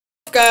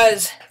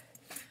Guys,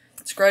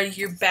 it's Grady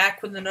here,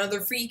 back with another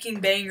freaking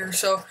banger.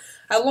 So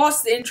I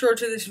lost the intro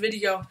to this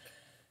video,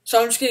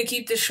 so I'm just gonna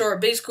keep this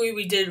short. Basically,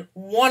 we did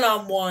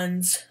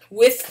one-on-ones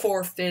with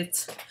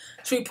forfeits.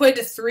 So we played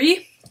to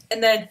 3,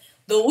 and then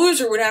the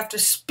loser would have to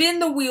spin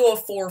the wheel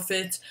of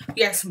forfeits.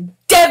 We had some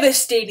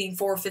devastating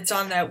forfeits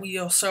on that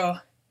wheel. So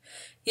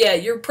yeah,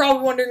 you're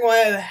probably wondering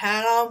why I have a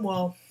hat on.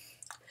 Well,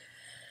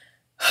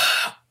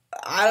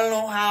 I don't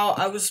know how.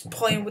 I was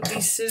playing with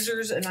these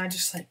scissors and I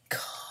just like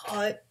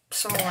cut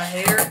some of my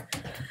hair.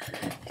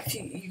 If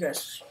you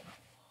guys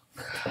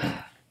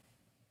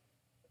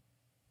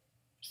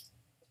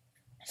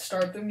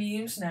start the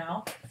memes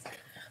now.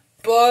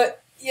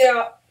 But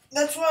yeah,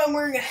 that's why I'm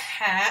wearing a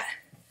hat.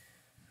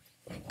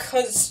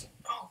 Cause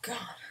oh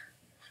god.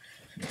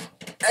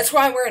 That's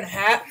why I'm wearing a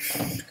hat.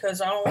 Because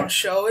I don't want to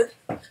show it.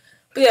 But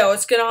yeah,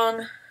 let's get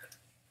on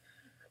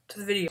to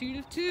the video.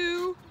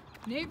 2-2.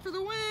 Nate for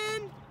the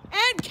win.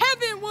 And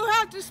Kevin will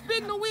have to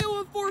spin the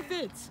wheel of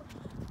forfeits.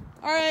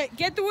 All right,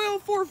 get the wheel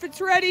of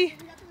forfeits ready. You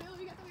got the wheel,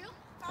 you got the wheel?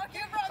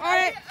 Okay, bro. All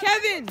right,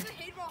 Kevin,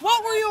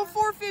 what will your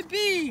forfeit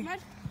be?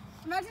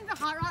 Imagine the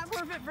hot rod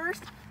forfeit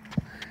first.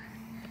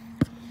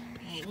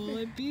 What will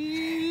it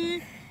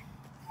be?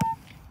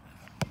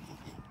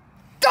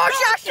 Dog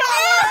shot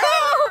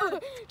collar!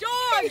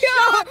 Dog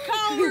shot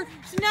collar.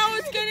 So now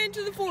let's get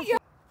into the forfeit.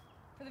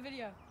 For the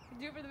video.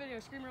 Do it for the video.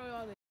 Scream really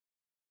loudly.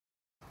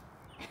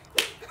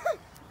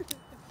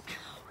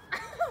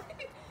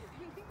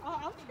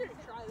 I'm just gonna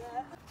try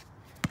that.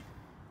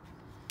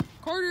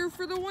 Carter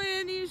for the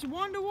win. He's 1-1.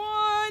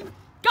 Got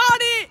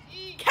it!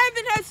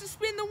 Kevin has to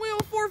spin the wheel,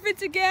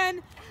 forfeits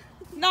again.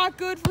 Not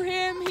good for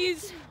him.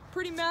 He's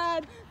pretty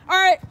mad. All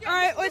right.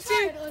 Let's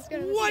see.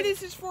 What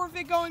is his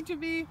forfeit going to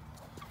be? It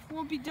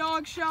won't be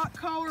dog shot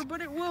collar,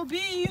 but it will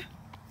be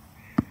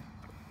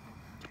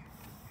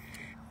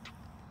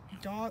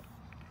dog.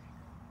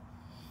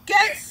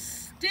 Get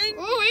sting.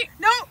 Oh wait.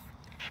 No.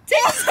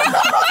 Take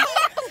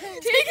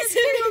a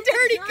single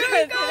dirty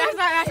coke.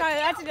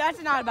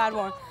 That's not a bad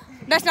one.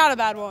 That's not a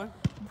bad one.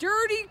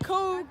 Dirty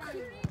Coke.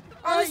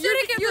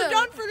 You're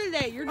done for the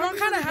day. You're done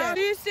for the day.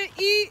 He used to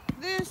eat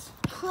this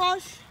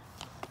crush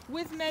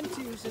with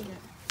Mentos in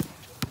it.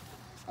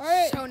 All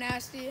right. So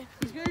nasty.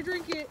 He's gonna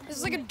drink it. This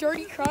is like a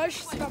dirty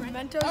crush. It's got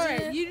Mentos All in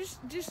right. it. You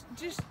just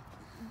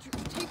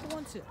take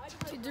one sip.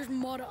 Dude, there's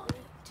mud on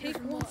it. Take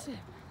one sip.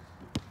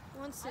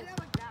 One sip.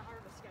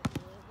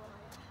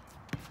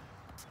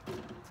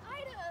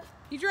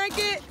 He drank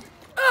it.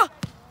 Oh!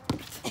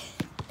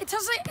 It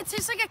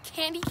tastes like a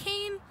candy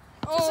cane.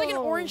 It tastes like an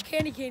orange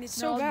candy cane. It's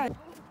so bad.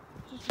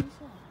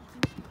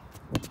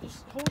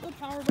 Just hold the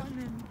power button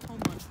and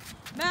hold on.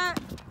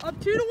 Matt, up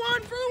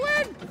 2-1 for the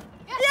win.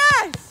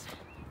 Yes!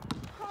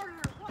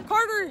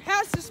 Carter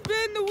has to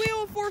spin the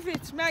wheel of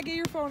forfeits. Matt, get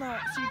your phone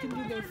out so you can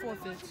do those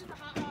forfeits.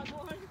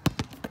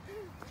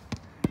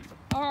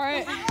 All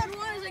right. The hot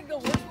one is like the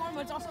worst one,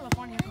 but it's also the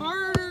funniest.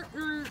 Carter.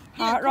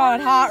 Hot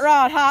rod.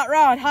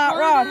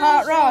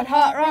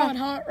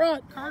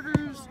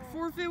 Carter's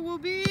forfeit will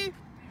be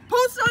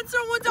post on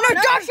someone's No,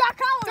 dog shot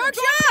collar. Dog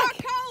shot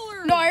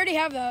collar. No, I already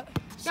have that.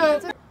 So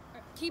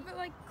keep it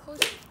like close.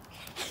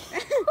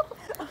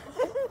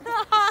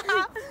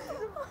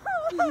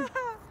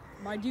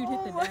 My dude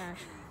hit the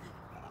dash.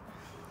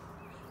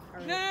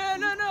 Right.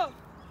 No.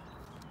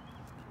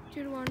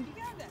 2-1.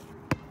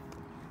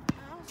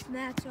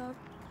 Snatch up.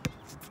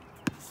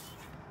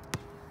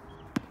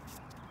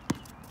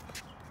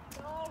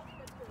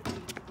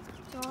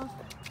 It's off.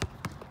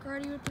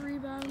 Cardi with the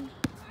rebound.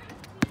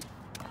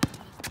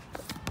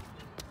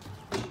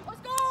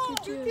 Let's go!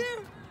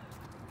 2-2.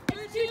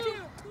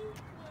 2-2.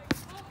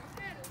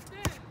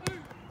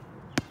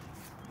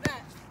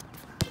 Matt.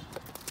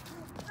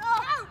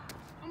 Oh!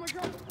 I'm gonna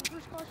drop the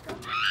first cross drop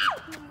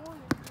in the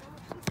morning.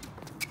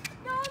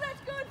 No,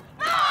 that's good.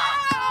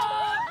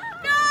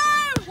 No!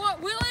 What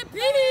will it be?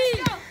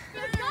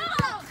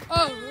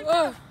 Oh.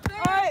 All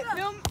right,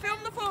 film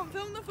the phone.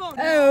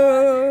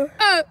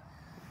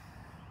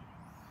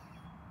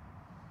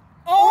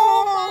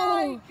 Oh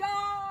my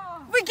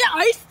God! We got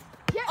ice.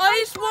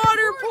 Ice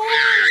water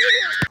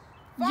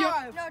pour.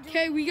 5.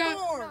 Okay, we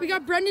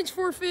got Brendan's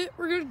forfeit.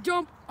 We're gonna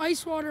dump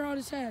ice water on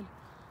his head.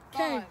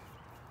 Okay. 5,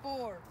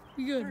 4,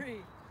 We good.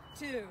 3,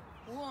 2,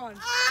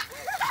 1.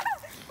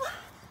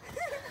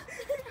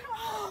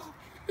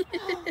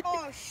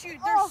 Oh shoot!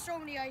 There's so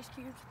many ice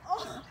cubes.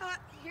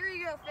 Here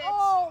you go, Fitz.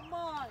 Oh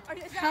my!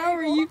 How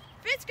are you?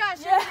 Fitz got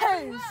so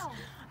Yes. well.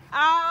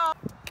 Ow!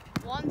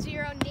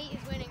 1-0, Nate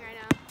is winning right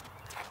now.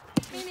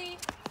 Hey Nate.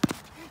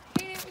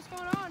 Hey Nate, what's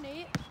going on,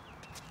 Nate?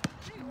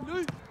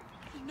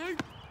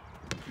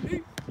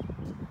 Nate.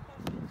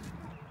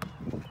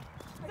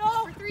 No!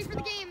 3 for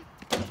the game.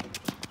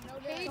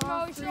 Hayden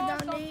Mo saw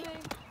something.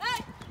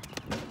 Hey!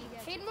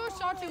 Hayden Mo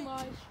saw too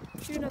much.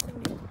 2-0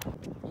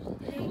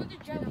 Nate. Hey, with the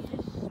jelly.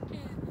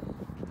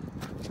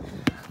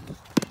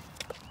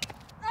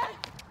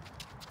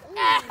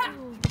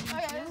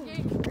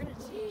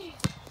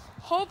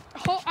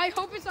 I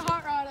hope it's a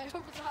hot rod. Ready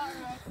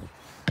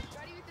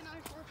with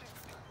another forfeit.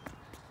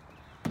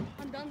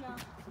 I'm done now.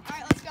 All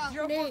right,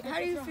 go. Nate, how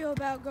do you feel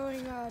about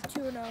going 2-0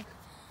 in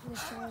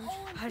this challenge?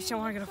 I just don't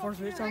want to get a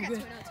forfeit. It sounds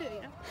good. Too, you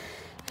know?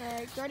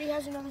 Alright, Grady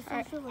has another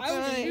forfeit. I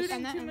was see.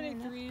 shooting too many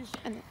threes.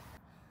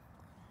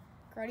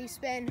 Grady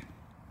spin.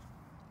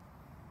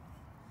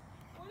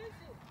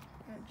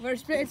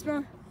 Where's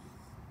spin?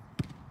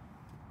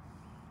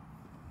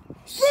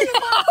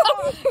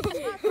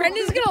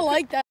 Brendan's gonna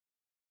like that.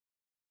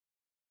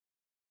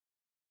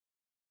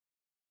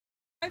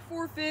 My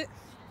forfeit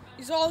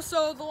is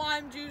also the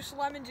lemon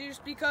juice,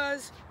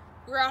 because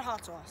we're out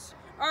hot sauce.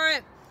 All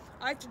right,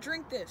 I have to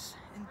drink this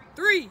in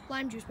 3,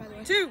 Lime juice, by the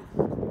way. 2,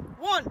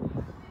 1.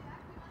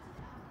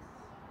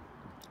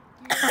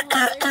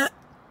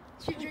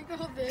 Should you drink the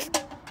whole thing?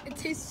 It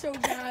tastes so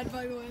bad,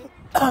 by the way.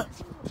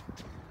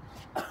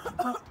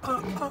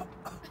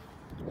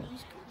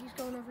 He's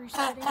going over his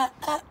setting.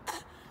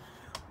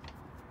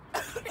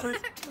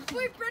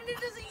 Wait, Brendan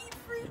doesn't eat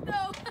fruit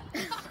though.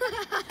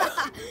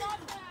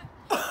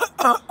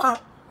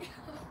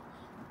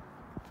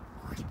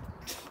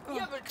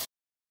 Yeah, but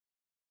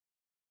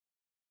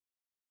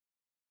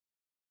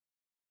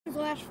The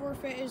last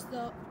forfeit is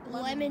the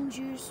lemon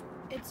juice.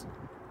 It's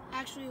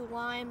actually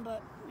lime,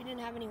 but we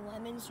didn't have any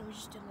lemons, so we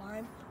just did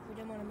lime. We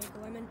didn't want to make a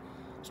lemon.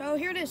 So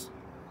here it is.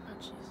 Oh,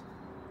 jeez.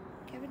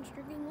 Kevin's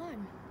drinking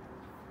lime.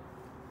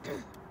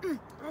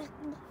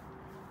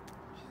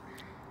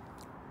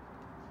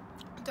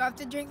 Do I have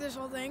to drink this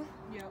whole thing?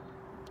 yeah.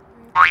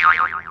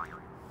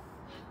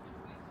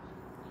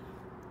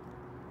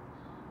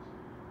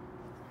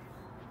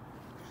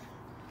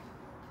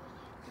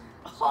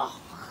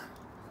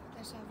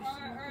 That's All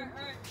obviously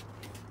right.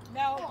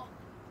 Now,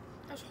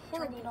 That's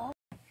horrible.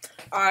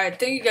 Alright,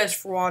 thank you guys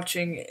for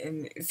watching,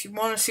 and if you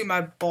want to see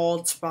my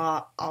bald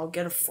spot, I'll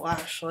get a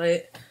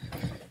flashlight.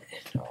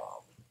 And,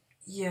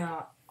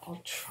 yeah,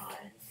 I'll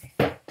try.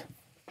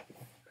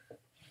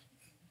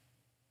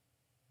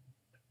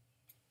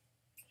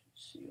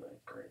 See,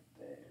 like, right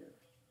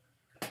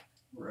there.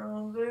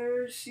 Around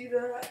there, see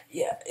that?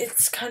 Yeah,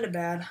 it's kind of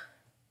bad.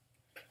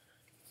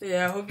 So,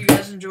 yeah, I hope you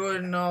guys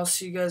enjoyed, and I'll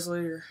see you guys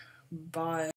later. Bye.